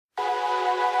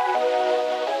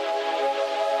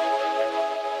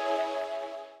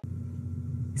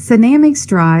Sinamics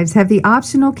drives have the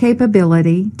optional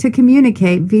capability to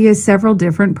communicate via several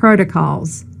different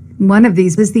protocols. One of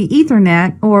these is the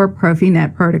Ethernet or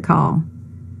PROFINET protocol.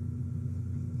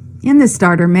 In the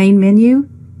Starter main menu,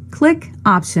 click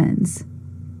Options.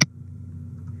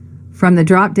 From the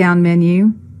drop-down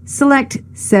menu, select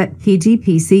Set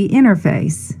PGPC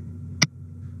Interface.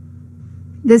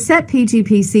 The Set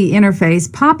PGPC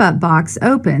Interface pop-up box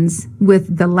opens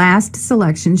with the last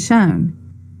selection shown.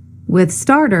 With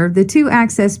Starter, the two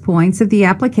access points of the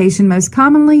application most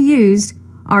commonly used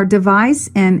are Device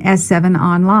and S7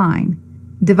 Online.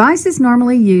 Device is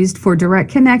normally used for direct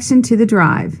connection to the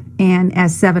drive, and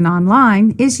S7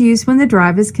 Online is used when the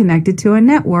drive is connected to a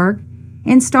network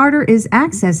and Starter is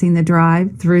accessing the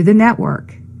drive through the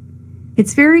network.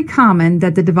 It's very common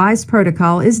that the device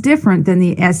protocol is different than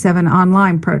the S7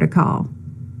 Online protocol.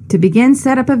 To begin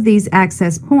setup of these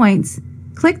access points,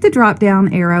 click the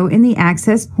drop-down arrow in the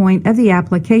access point of the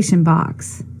application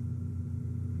box.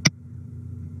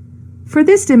 For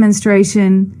this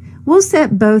demonstration, we'll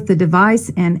set both the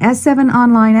device and S7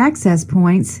 Online access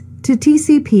points to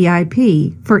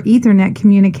TCP/IP for Ethernet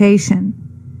communication.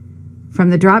 From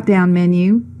the drop-down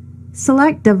menu,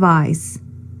 select Device.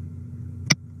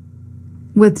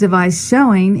 With device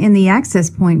showing in the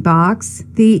access point box,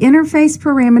 the interface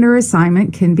parameter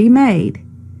assignment can be made.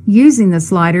 Using the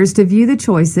sliders to view the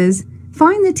choices,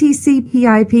 find the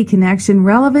TCP/IP connection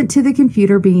relevant to the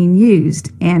computer being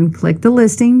used and click the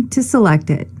listing to select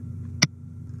it.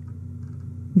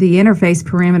 The interface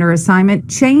parameter assignment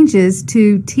changes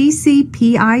to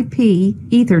TCP/IP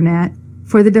Ethernet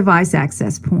for the device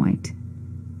access point.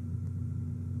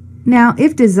 Now,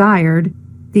 if desired,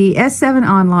 the S7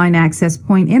 Online access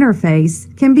point interface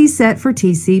can be set for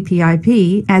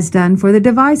TCP/IP as done for the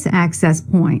device access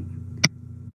point.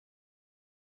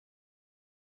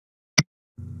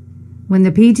 When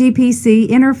the PGPC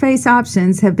interface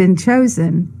options have been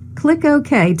chosen, click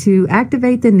OK to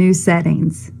activate the new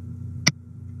settings.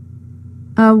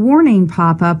 A warning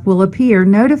pop-up will appear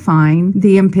notifying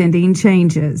the impending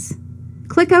changes.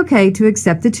 Click OK to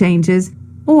accept the changes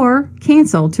or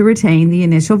Cancel to retain the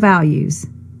initial values.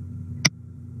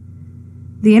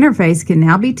 The interface can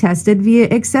now be tested via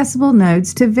accessible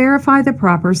nodes to verify the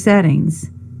proper settings.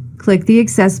 Click the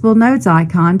accessible nodes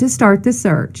icon to start the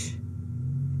search.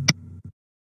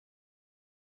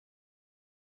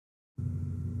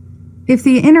 If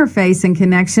the interface and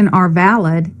connection are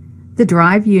valid, the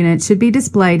drive unit should be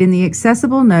displayed in the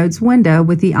Accessible Nodes window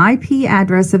with the IP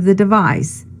address of the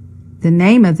device, the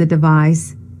name of the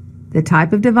device, the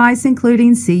type of device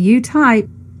including CU type,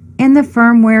 and the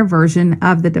firmware version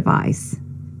of the device.